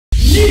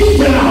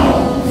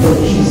for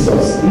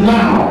Jesus.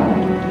 Now,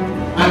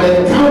 at the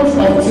count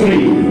of 3,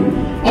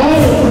 all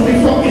the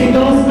 24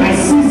 kingdoms, I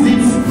seize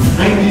it,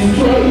 I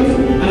destroy it,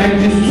 and I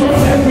destroy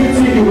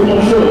everything you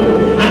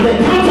control. At the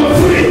count of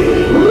 3,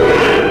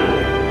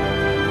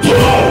 1,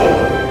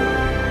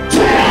 2,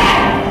 3.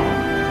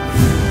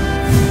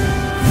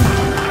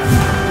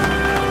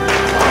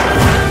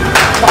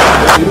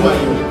 Who are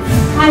you?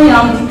 I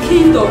am the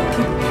King of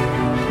Kings.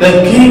 The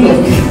King of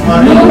Kings.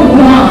 No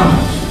one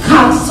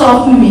can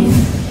stop me.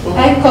 I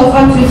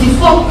cover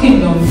 24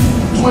 kingdoms.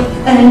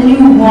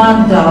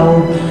 Anyone that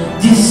will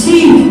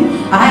deceive,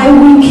 I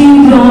will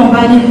kill them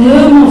by the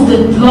name of the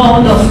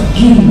blood of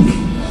Gigg.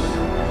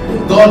 The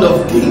God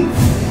of Gigg.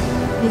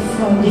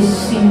 From the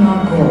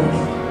synagogue.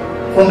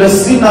 From the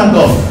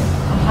synagogue.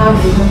 I have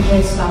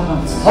 100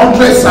 servants.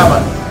 100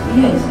 servants.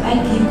 Yes, I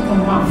give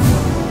commands.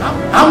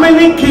 How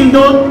many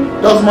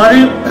kingdoms does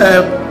marine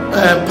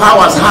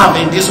powers have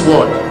in this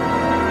world?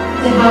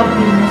 They have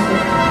been necessary.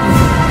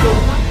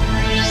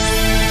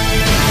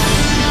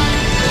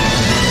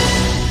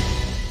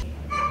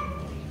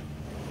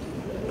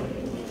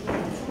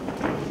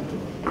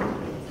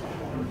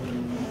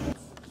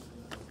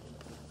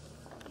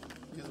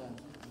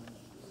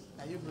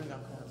 Can you bring her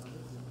home?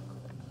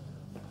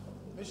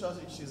 Make sure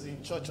she's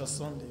in church on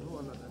Sunday.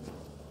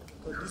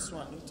 Because this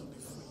one needs to be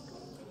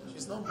free.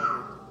 She's not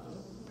married.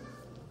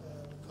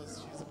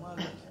 Because she's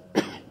married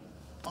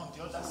on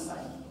the other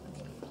side.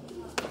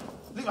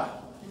 Leave her.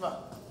 Leave her.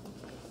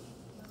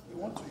 You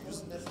want to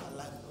use this her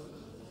life.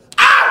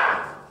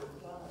 Ah!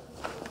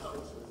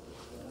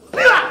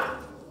 Leave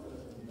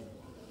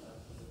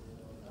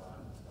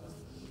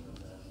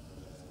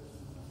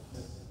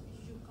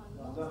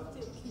her!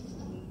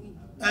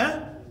 Eh?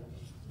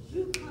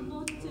 You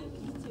cannot take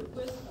it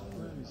away from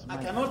me. I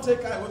cannot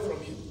take her away from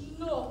you.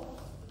 No.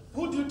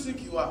 Who do you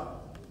think you are?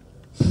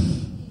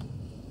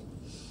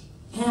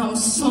 I am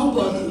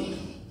somebody.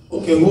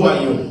 Okay, who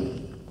are you?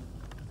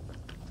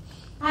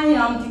 I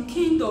am the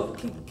King of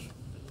Kings.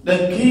 The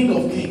King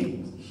of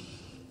Kings.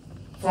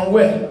 From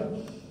where?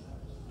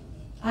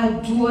 I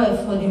dwell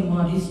for the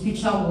marine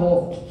spiritual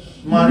world.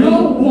 Marine?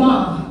 No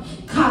one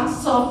can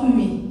stop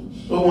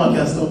me. No one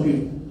can stop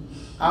you.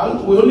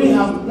 We only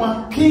have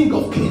one King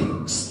of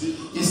Kings.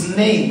 His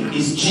name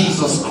is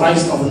Jesus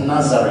Christ of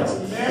Nazareth.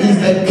 He's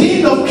the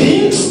King of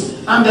Kings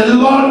and the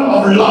Lord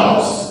of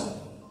Lords.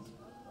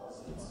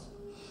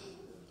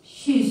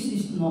 Jesus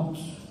is not.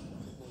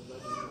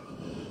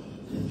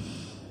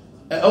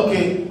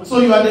 Okay, so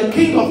you are the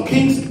King of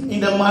Kings in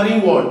the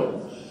marine world.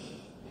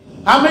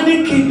 How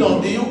many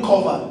kingdoms do you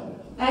cover?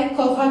 I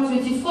cover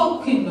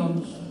 24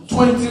 kingdoms.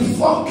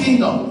 24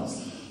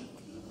 kingdoms.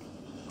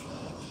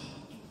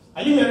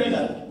 Are you hearing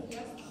that?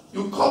 Yes.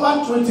 You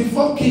cover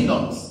 24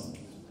 kingdoms.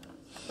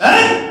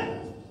 Eh?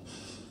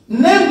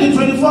 Name the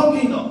 24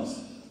 kingdoms.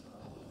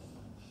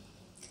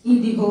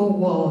 In the whole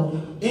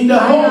world. In the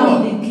whole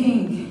world. I am the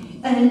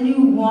King.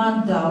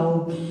 Anyone that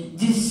will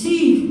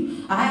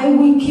deceive, I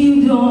will kill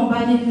them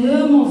by the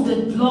name of the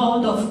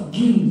blood of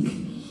Gigg.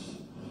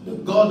 The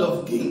God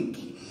of Gigg.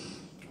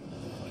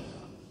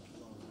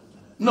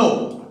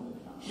 No.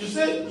 You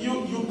say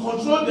you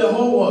control the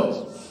whole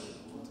world.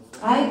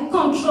 I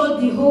control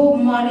the whole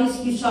marine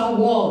spiritual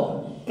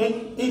world.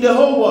 In the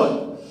whole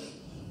world.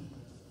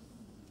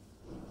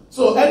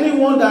 So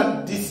anyone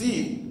that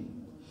deceive,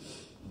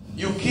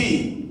 you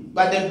kill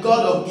by the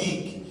God of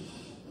Gigg.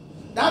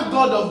 That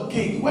God of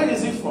Gigg, where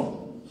is it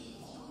from?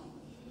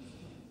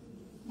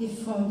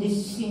 It's from the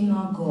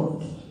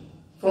synagogue.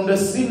 From the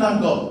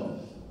synagogue.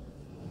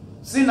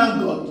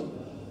 Synagogue.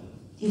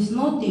 He's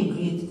not a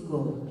great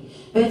God,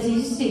 but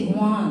he's the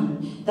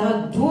one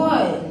that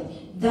dwell,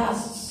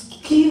 that's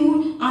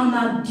killed and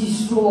are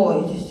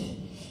destroyed.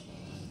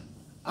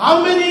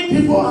 How many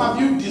people have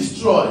you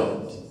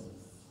destroyed?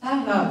 I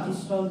have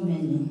destroyed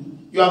many.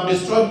 You have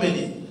destroyed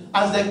many.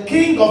 As the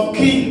King of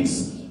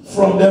Kings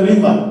from the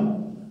river.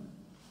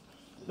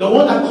 The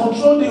one that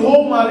controls the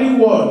whole marine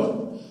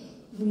world.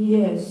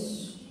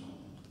 Yes.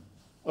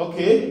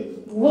 Okay.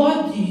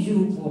 What do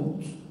you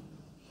want?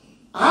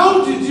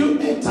 How did you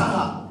enter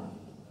her?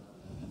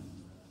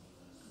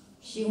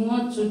 She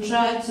wants to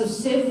try to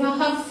save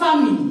her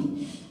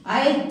family.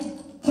 I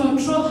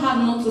control her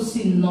not to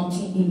see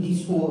nothing in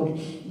this world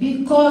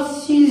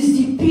because she's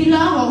the pillar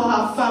of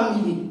her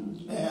family.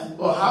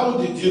 But how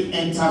did you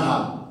enter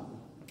her?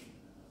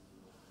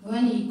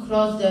 When he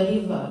crossed the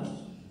river.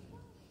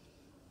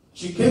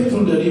 She came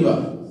through the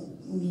river.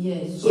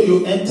 Yes. So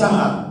you enter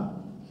her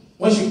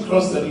when she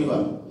crossed the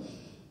river.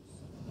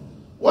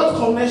 What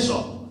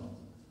connection?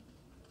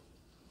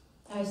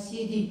 I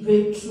see the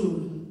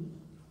breakthrough.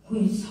 Who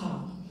is her?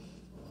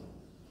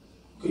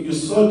 Okay, you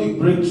saw the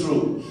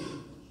breakthrough.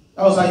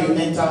 That was how you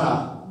enter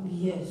her.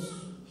 Yes.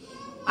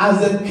 As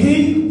the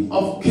King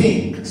of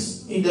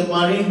Kings in the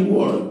marine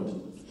world,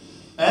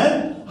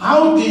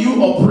 how do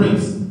you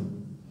operate?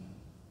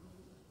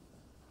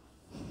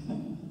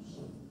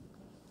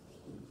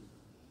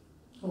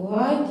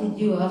 Why did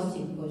you ask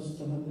the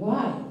question?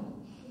 Why?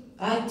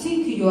 I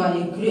think you are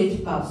a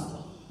great pastor.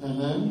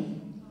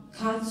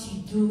 Can't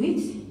you do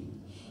it?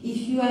 If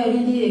you are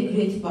really a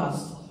great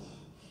pastor.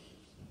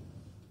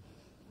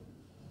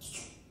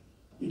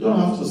 You don't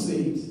have to say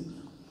it.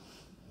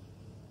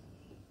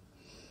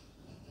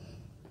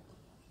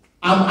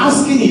 I'm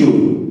asking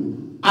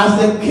you,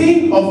 as the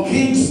King of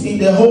Kings in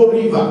the whole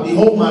river, the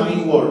whole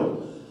marine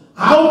world,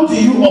 how do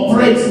you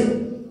operate?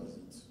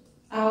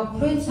 I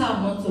operate her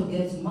not to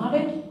get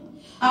married.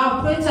 I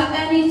operate her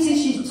anything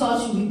she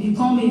touch will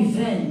become a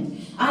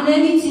vain. And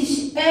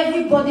anything,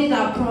 everybody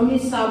that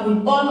promised her,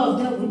 will, all of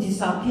them will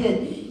disappear.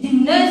 The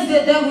next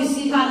day, they will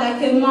see her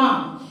like a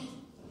man.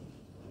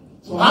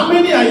 So how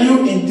many are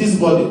you in this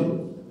body?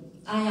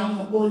 I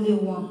am only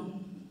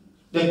one.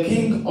 The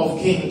King of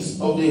Kings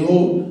of the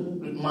whole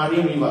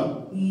marine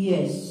river.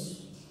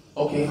 Yes.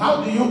 Okay,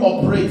 how do you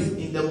operate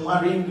in the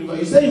marine river?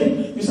 You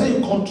say you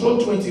control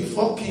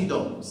 24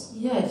 kingdoms.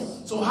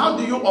 Yes. So how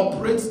do you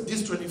operate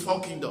these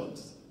 24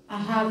 kingdoms? I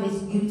have a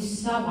good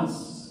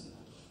servants.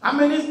 How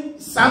many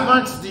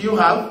servants do you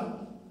have?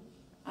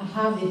 I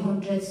have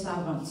 100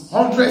 servants.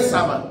 100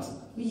 servants.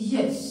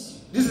 Yes.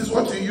 This is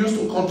what you use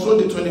to control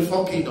the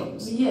 24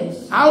 kingdoms.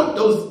 Yes. How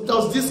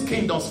does these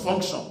kingdoms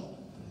function?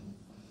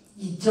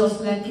 Just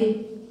like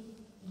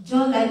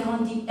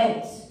on the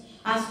earth.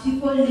 As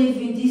people live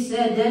in this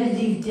earth, they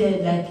live there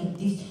like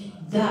this,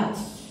 that.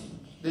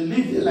 They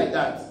live there like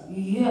that.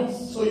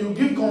 Yes. So you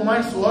give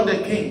commands to all the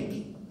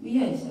king.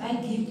 Yes, I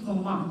give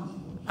command.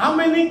 How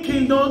many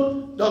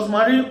kingdoms does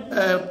marine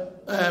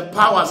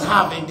powers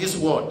have in this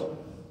world?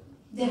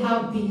 They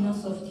have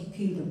billions of the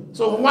kingdom.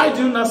 So why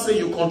do you not say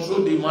you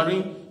control the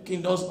marine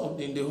kingdoms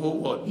in the whole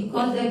world?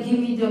 Because they give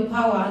me the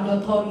power and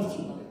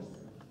authority.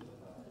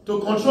 To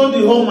control the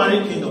whole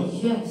marine kingdom?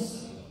 Yes.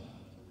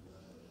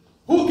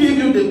 Who gave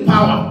you the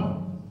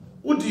power?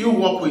 Who do you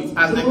work with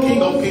as the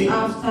King of Kings?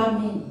 After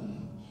me.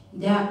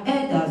 They are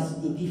elders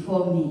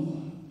before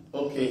me.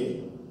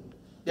 Okay.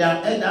 They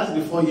are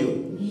elders before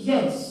you?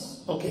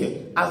 Yes.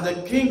 Okay. As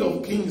the King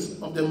of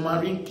Kings of the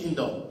marine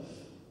kingdom,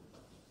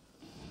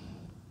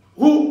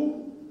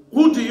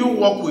 who do you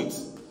work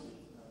with?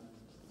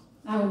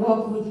 I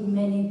work with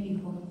many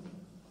people.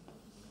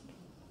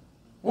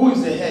 Who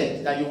is the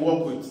head that you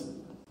work with?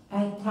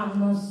 I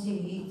cannot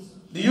see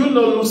it. Do you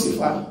know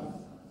Lucifer?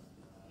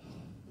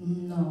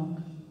 No.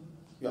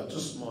 You are too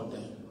small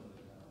then.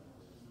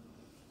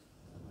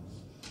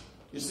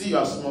 You see, you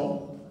are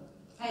small.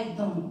 I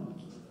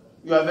don't.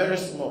 You are very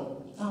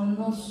small. I'm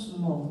not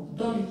small.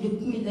 Don't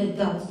look me like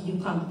that. You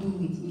can do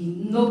with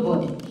me.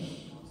 Nobody.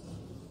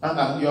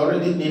 You're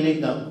already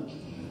kneeling down.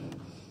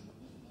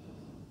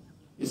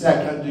 You say,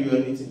 I can't do you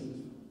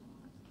anything.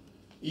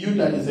 You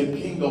that is a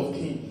King of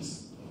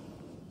Kings.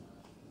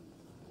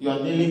 You are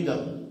kneeling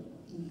down.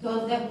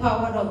 Because the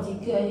power of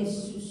the girl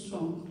is too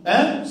strong.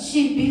 Eh?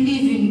 She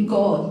believes in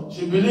God.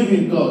 She believes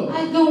in God.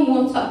 I don't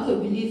want her to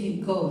believe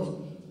in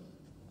God.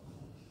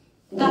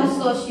 That's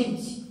what she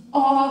did.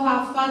 All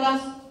her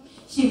fathers,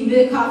 she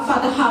made her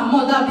father, her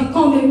mother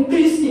become a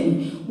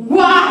Christian.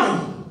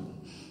 Why?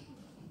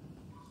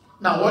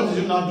 Now, what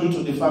did you now do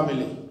to the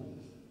family?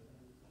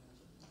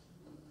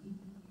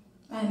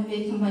 I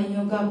make my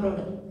younger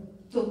brother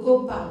to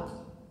go back.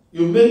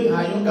 You made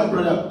her younger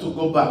brother to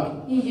go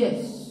back.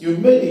 Yes. You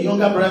made the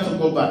younger brother to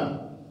go back.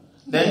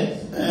 Then,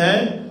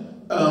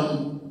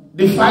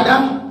 the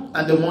father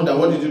and the mother,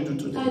 what did you do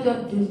to them? I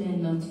don't do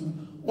them nothing.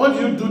 What do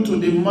you do to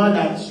the man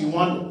that she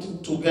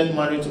wanted to get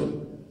married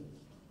to?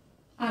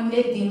 I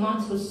make the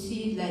man to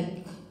see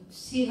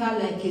her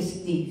like a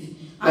slave.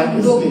 Like and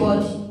a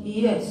nobody. slave?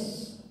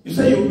 Yes. You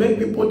say you make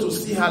people to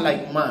see her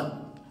like man.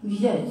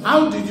 Yes.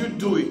 How did you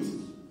do it?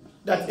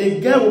 That a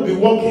girl will be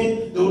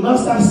walking, they will not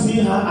start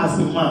seeing her as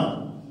a man.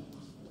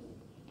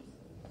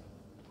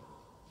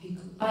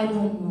 I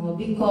don't know,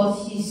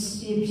 because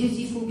she's a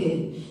beautiful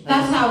girl.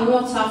 That's how I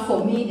want her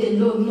for me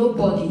alone.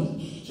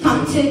 Nobody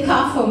can take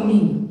her from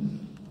me.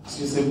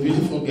 She's a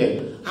beautiful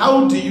girl.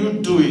 How do you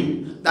do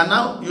it? That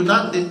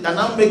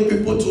now make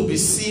people to be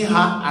seeing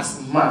her as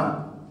a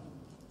man.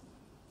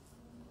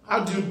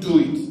 How do you do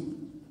it?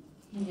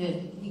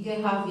 Yeah, you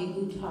can have a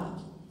good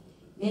heart.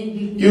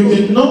 Maybe You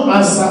did not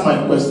answer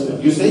my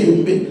question. You say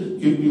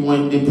you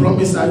when they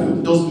promise her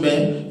those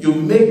men, you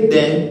make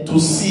them to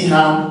see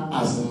her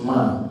as a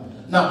man.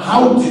 Now,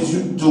 how did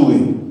you do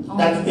it?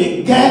 That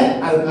a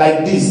girl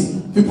like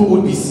this, people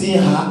would be seeing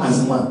her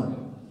as a man.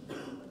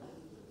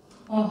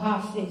 on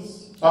her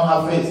face. On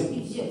her face?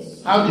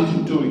 Yes. How did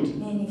you do it?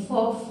 And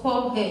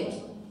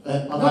forehead.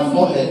 On her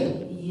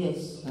forehead?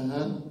 Yes.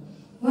 Uh-huh.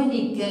 When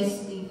it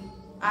gets sleep,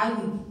 I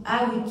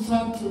will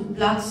turn to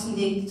black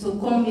snake to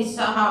come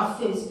inside her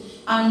face,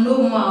 and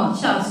no man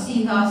shall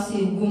see her as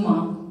a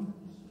woman.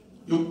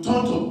 You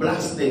turn to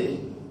black snake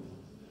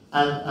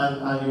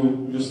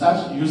and you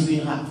start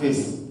using her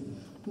face.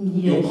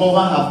 Yes. You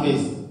cover her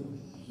face.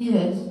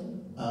 Yes.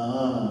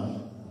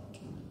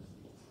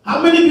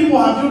 How many people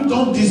have you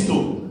done this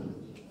to?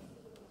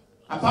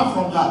 Apart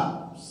from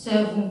her?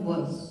 7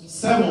 boys.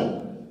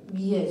 7.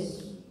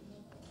 Yes.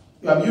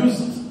 You have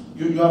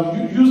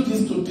used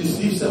this to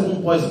deceive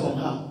 7 boys from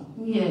her.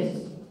 Yes.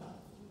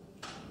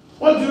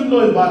 What do you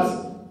know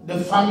about the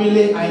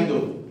family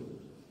idol?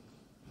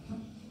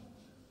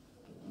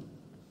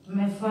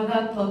 Her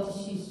father thought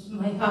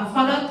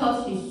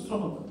she's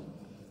strong.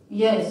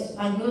 Yes,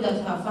 I know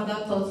that her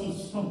father thought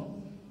he's strong.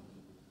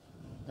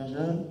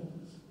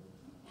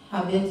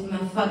 However,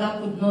 my father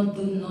could not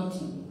do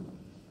nothing.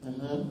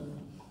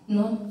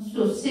 Not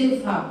to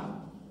save her.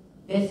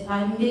 But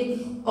I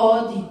make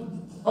all the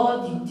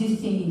this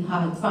thing in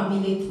her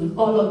family to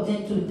all of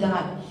them to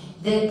die.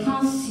 They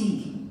can't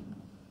see.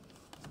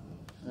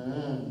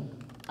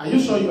 Are you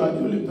sure you are the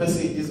only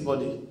person in this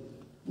body?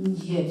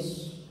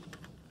 Yes.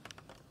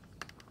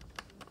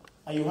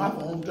 And you have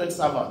 100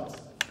 servants?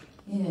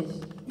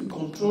 Yes. You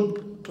control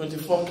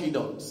 24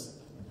 kingdoms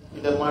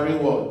in the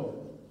marine world?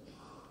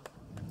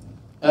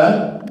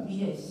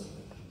 Yes.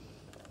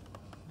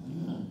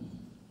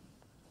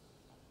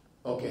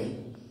 Okay.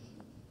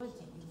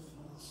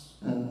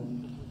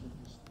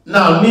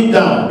 Now kneel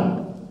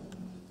down.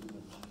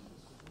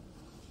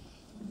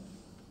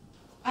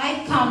 I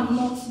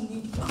cannot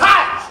kneel down.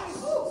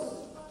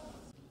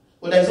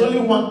 Well, there's only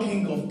one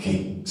King of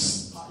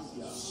Kings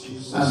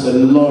and the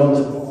Lord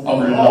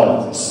of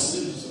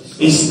Lords.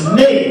 His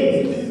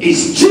name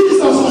is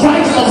Jesus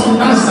Christ of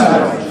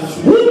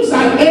Nazareth, whom I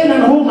am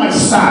and whom I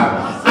serve.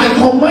 I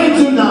command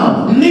you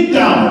now, kneel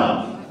down.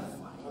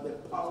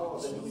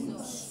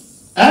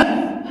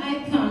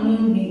 I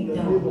cannot kneel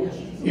down.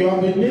 You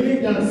have been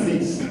kneeling down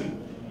since.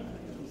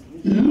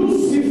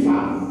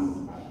 Lucifer,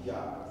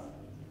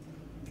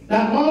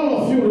 that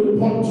all of you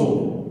report to,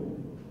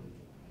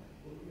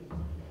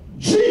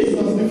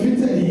 Jesus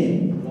defeated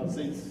him.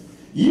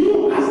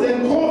 You as the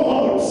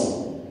cohorts,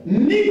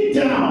 kneel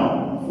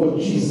down for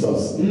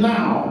Jesus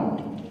now.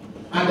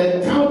 At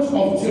the count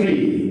of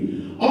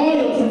 3, all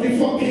your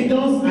 24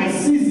 kingdoms, I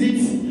seize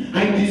it,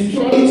 I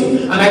destroy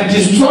it, and I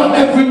destroy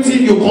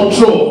everything you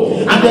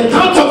control. At the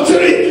count of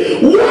 3,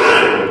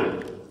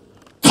 1,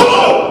 2,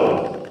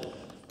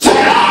 3.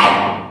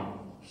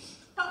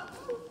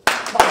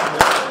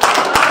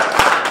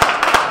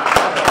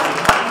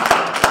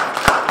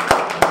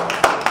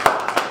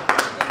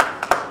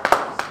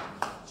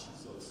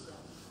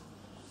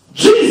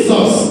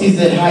 Jesus is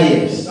the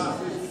highest.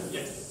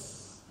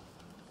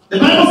 The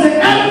Bible says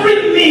every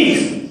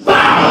knee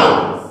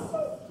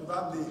bow.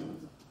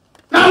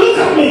 Now look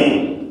at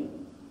me.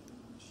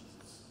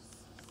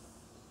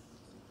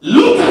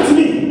 Look at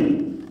me.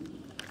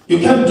 You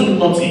can't do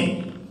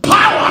nothing.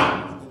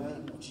 Power.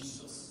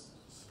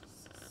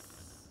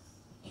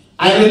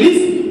 I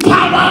release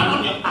power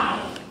on your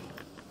eye.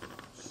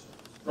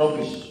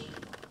 Rubbish.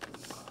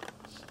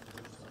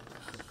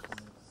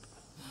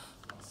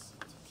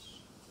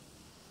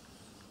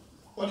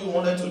 What you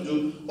wanted to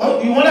do?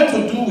 What you wanted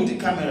to do with the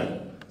camera?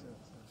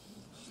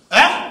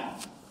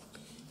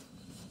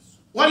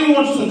 What do you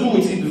want to do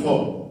with it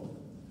before?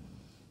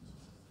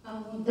 I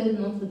wanted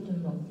not to do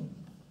nothing.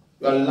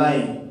 You are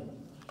lying.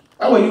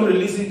 Why were you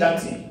releasing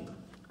that thing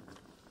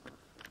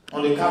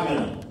on the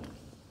camera?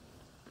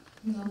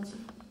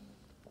 Nothing.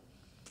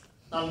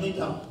 Now kneel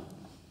down.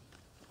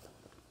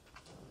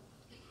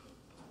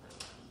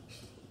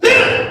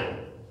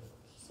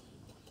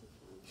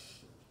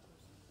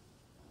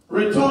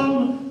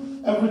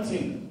 Return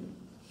everything.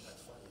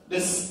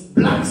 This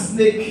black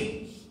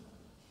snake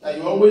that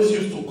you always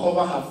used to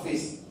cover her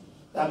face,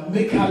 that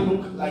make her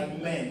look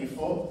like men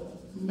before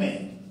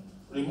men.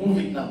 Remove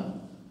it now.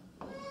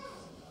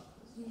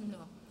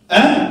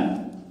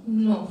 No.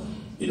 No.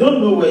 You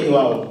don't know where you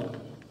are.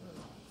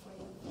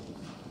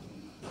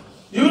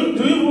 Do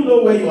you even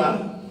know where you are?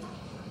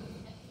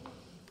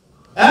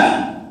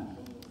 No.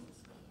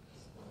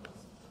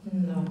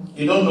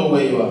 You don't know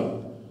where you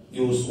are.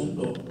 You will soon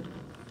know.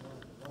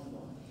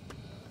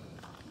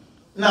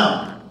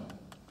 Now,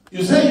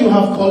 you say you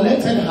have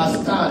collected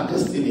her star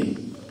destiny.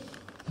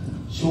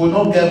 She will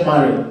not get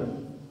married.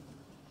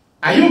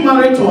 Are you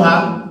married to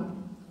her?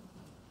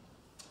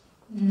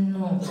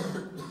 No.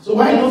 So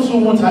why don't you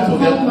want her to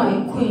get Become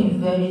married? my queen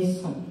very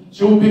soon.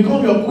 She will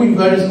become your queen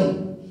very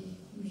soon.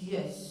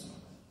 Yes.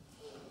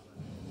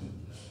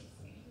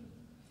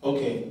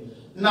 Okay.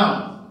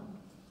 Now,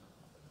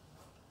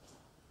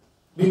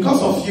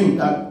 because of you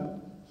that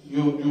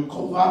you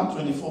cover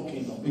 24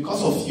 kingdoms,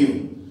 because of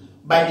you,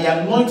 by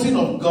the anointing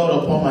of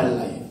God upon my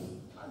life,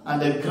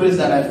 and the grace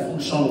that I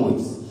function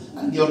with,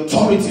 and the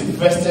authority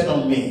vested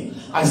on me,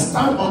 I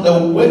stand on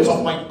the weight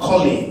of my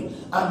calling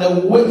and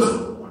the weight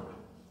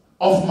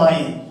of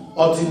my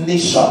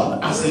ordination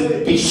as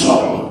a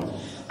bishop.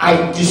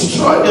 I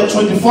destroy the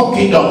 24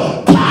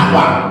 kingdom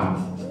power.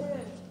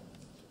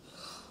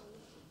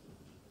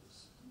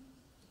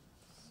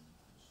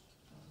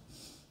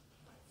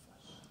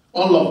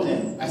 All of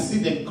them, I see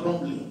them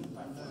crumbling.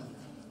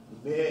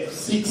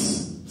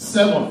 6,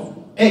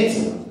 7,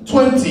 8,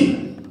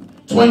 20,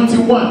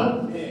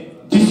 21,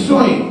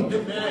 destroying.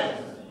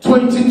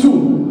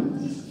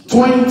 22,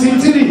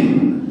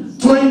 23,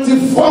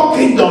 24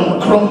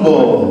 kingdom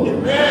crumble.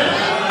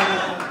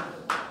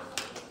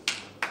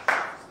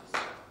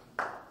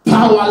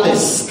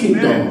 Powerless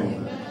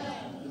kingdom.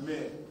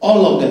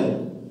 All of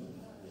them.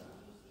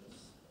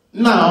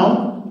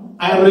 Now,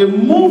 I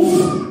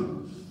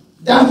remove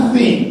that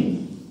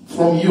thing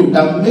from you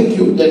that make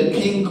you the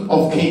King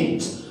of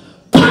Kings.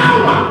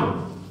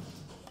 Power.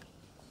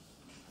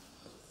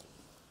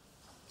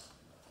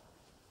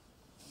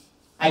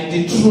 I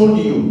dethrone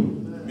you.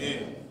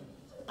 Amen.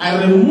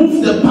 I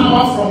remove the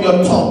power from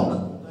your tongue.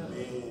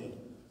 Amen.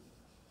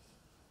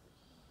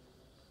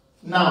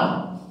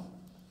 Now,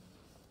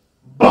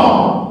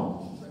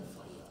 bomb,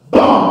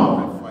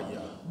 bomb,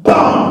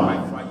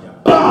 bomb,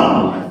 bomb,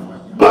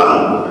 bomb,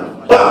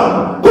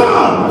 bomb,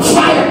 bomb,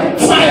 fire,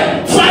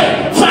 fire,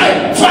 fire,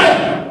 fire,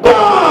 fire,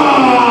 bomb.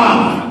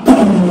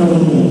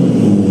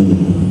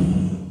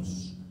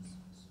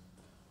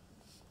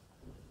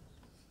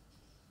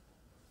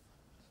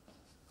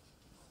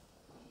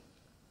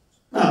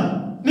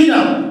 Now,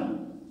 Nina,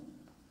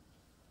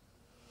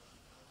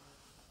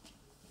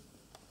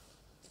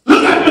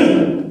 look at me.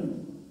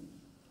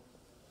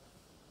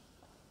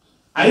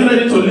 Are you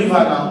ready to leave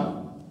her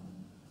now?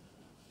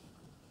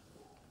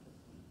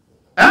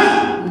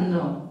 Huh?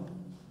 No.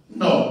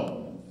 No.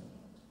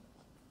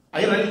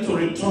 Are you ready to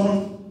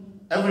return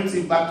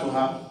everything back to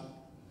her?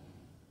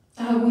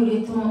 I will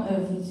return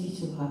everything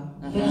to her.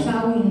 But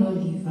I will not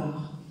leave her.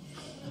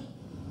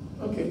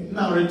 Okay,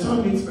 now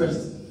return it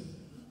first.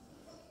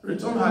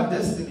 Return her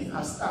destiny,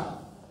 her star,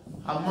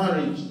 her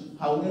marriage,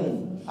 her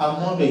womb, her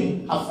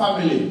money, her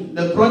family.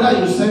 The brother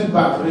you sent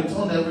back,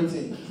 return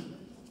everything.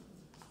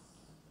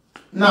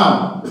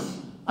 Now,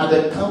 at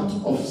the count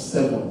of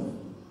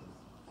 7,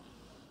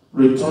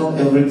 return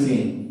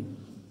everything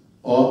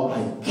or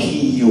I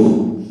kill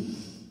you.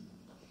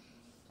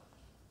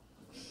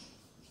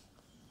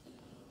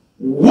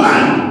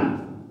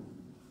 1,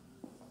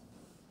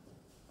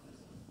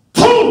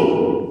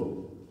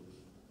 2.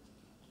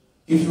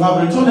 If you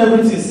have returned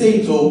everything, say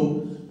it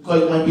all,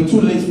 because it might be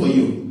too late for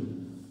you.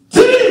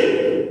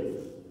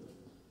 3,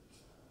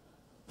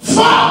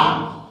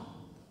 4,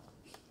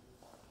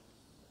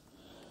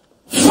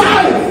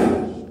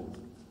 5,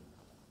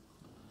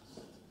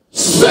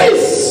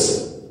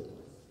 6,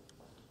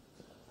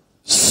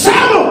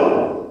 7.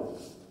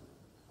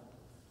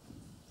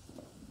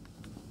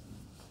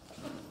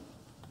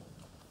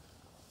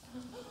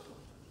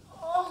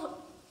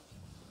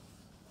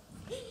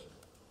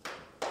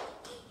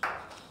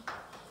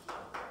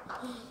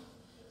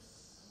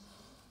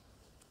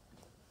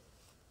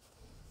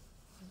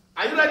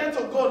 Are you ready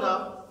to go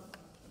now?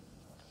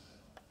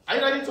 Are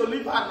you ready to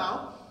leave her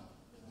now?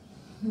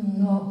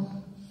 No.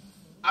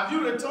 Have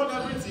you returned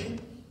everything?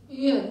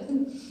 Yes.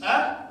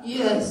 Huh?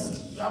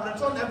 Yes. You have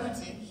returned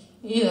everything?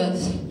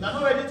 Yes. You are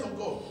not ready to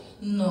go.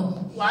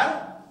 No.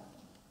 Why?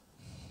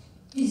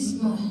 It's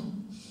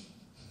mine.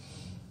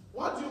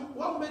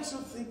 What makes you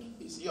think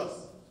it's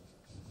yours?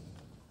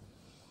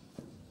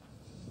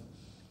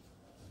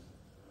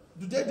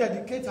 Do they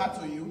dedicate her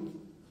to you?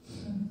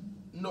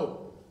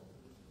 No.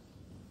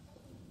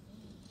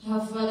 Her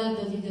father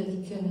doesn't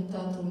dedicate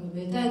her to me,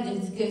 but I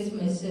dedicate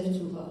myself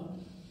to her.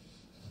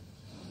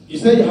 You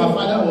said her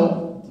father what?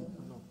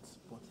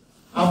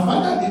 Her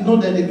father did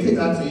not dedicate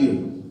her to you.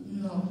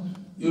 No.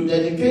 You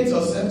dedicate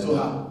yourself to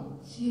her.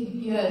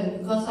 Yes,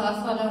 because her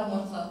father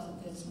wants her to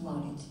get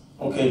married.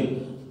 Okay.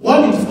 What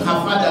did her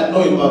father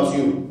know about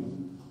you?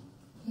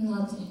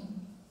 Nothing.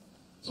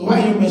 So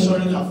why are you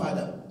measuring her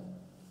father?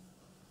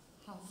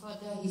 Her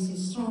father is a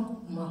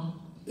strong man.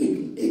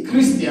 A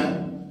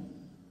Christian?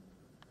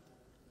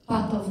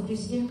 Part of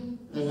Christian,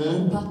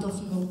 part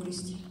of no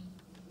Christian.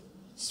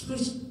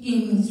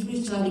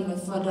 Spiritually, my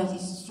father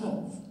is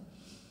strong.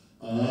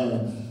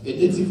 A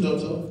native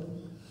daughter?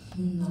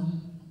 No,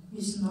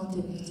 he's not a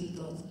native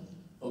daughter.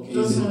 Okay.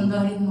 Just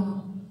ordinary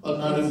man.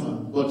 Ordinary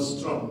man, but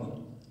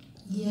strong.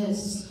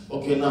 Yes.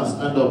 Okay, now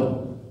stand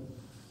up.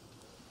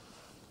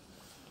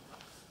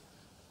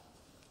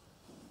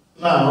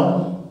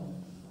 Now,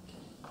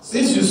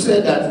 since you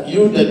said that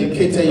you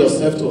dedicated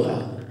yourself to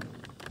her,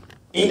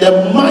 in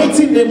the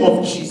mighty name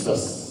of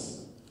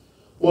Jesus,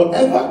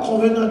 whatever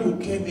covenant you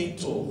came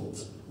into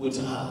with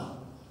her,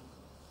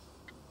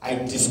 I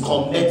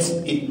disconnect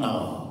it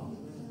now.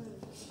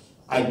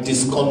 I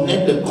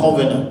disconnect the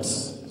covenant.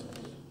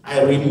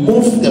 I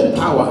remove the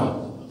power.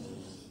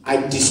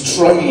 I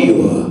destroy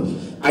you.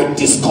 I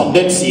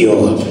disconnect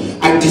you.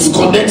 I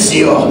disconnect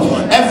you.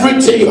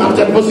 Everything you have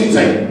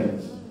deposited,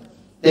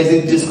 there's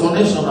a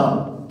disconnection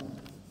now.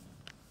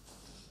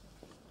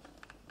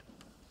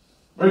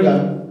 Bring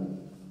her.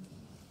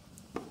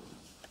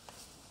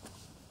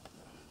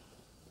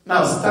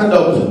 Now stand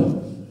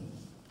up.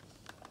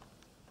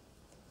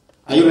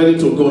 Are you ready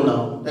to go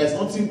now? There's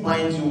nothing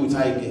binds you with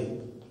her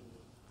again.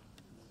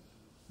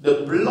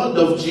 The blood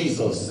of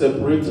Jesus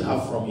separates her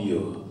from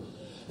you.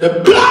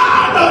 The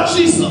blood of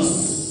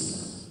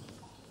Jesus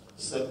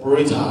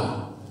separates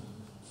her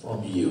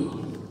from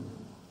you.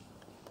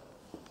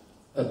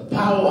 The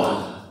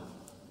power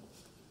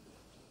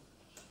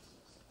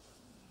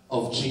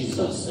of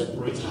Jesus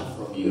separates her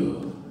from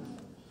you.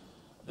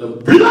 The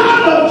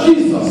blood of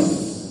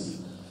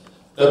Jesus,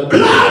 the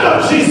blood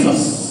of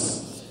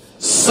Jesus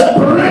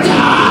separates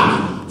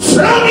her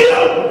from you.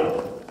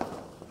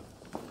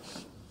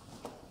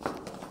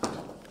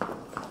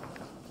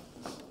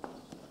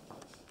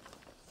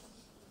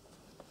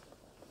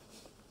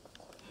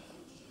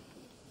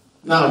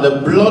 Now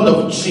the blood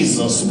of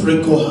Jesus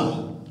sprinkle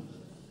her.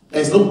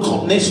 There's no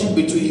connection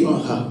between you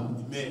and her.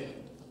 Amen.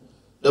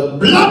 The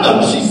blood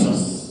of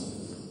Jesus.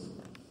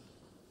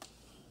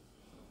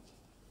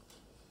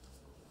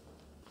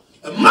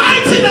 The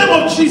mighty name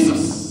of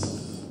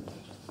Jesus.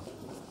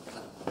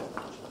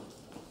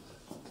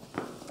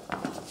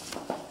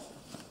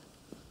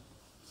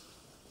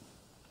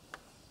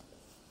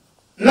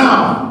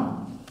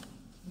 Now,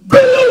 be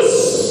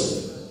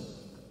loose.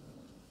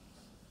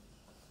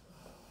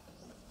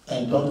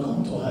 And don't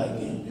come to her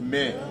again.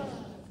 Amen.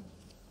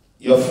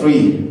 You're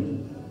free.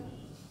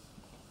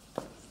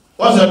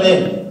 What's your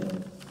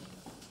name?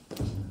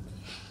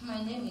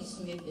 My name is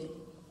Mabel.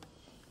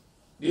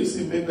 Do you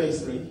see Mabel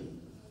is free?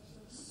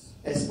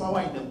 There's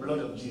power in the blood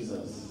of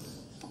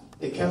Jesus.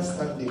 They can't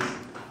stand this.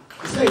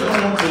 He said he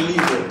don't want to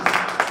leave it.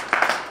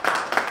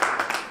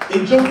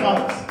 They jump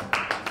out.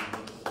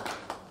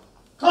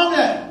 Come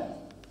here.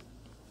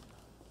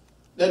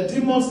 The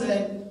demon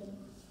said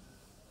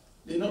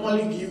they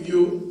normally give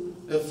you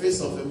the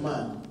face of a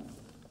man.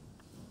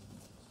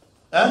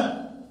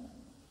 Huh?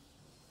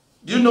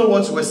 Do you know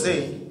what you were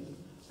saying?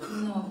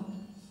 No.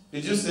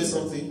 Did you say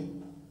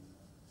something?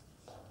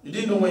 You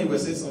didn't know when you were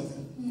saying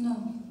something?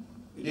 No.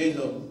 You didn't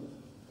know.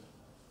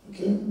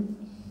 Okay.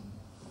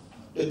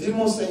 The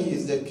demon said he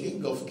is the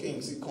king of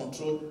kings. He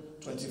controlled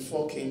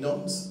 24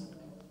 kingdoms.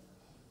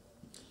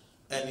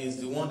 And he's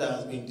the one that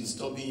has been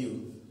disturbing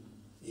you.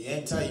 He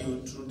enter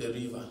you through the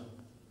river.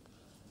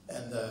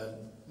 And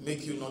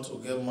make you not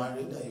to get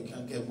married. That you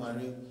can't get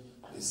married.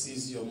 They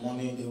seize your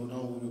money. They will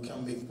know you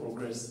can't make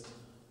progress.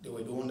 They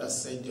were the one that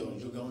sent your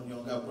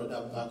younger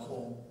brother back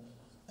home.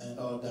 And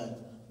all that.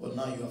 But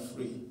now you are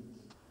free.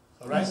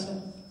 Alright?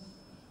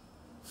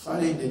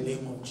 Father, in the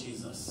name of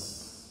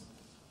Jesus,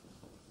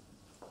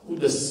 who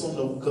the Son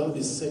of God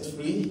is set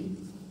free,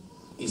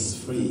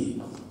 is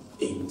free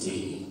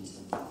indeed.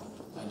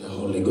 And the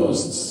Holy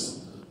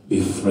Ghost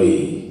be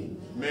free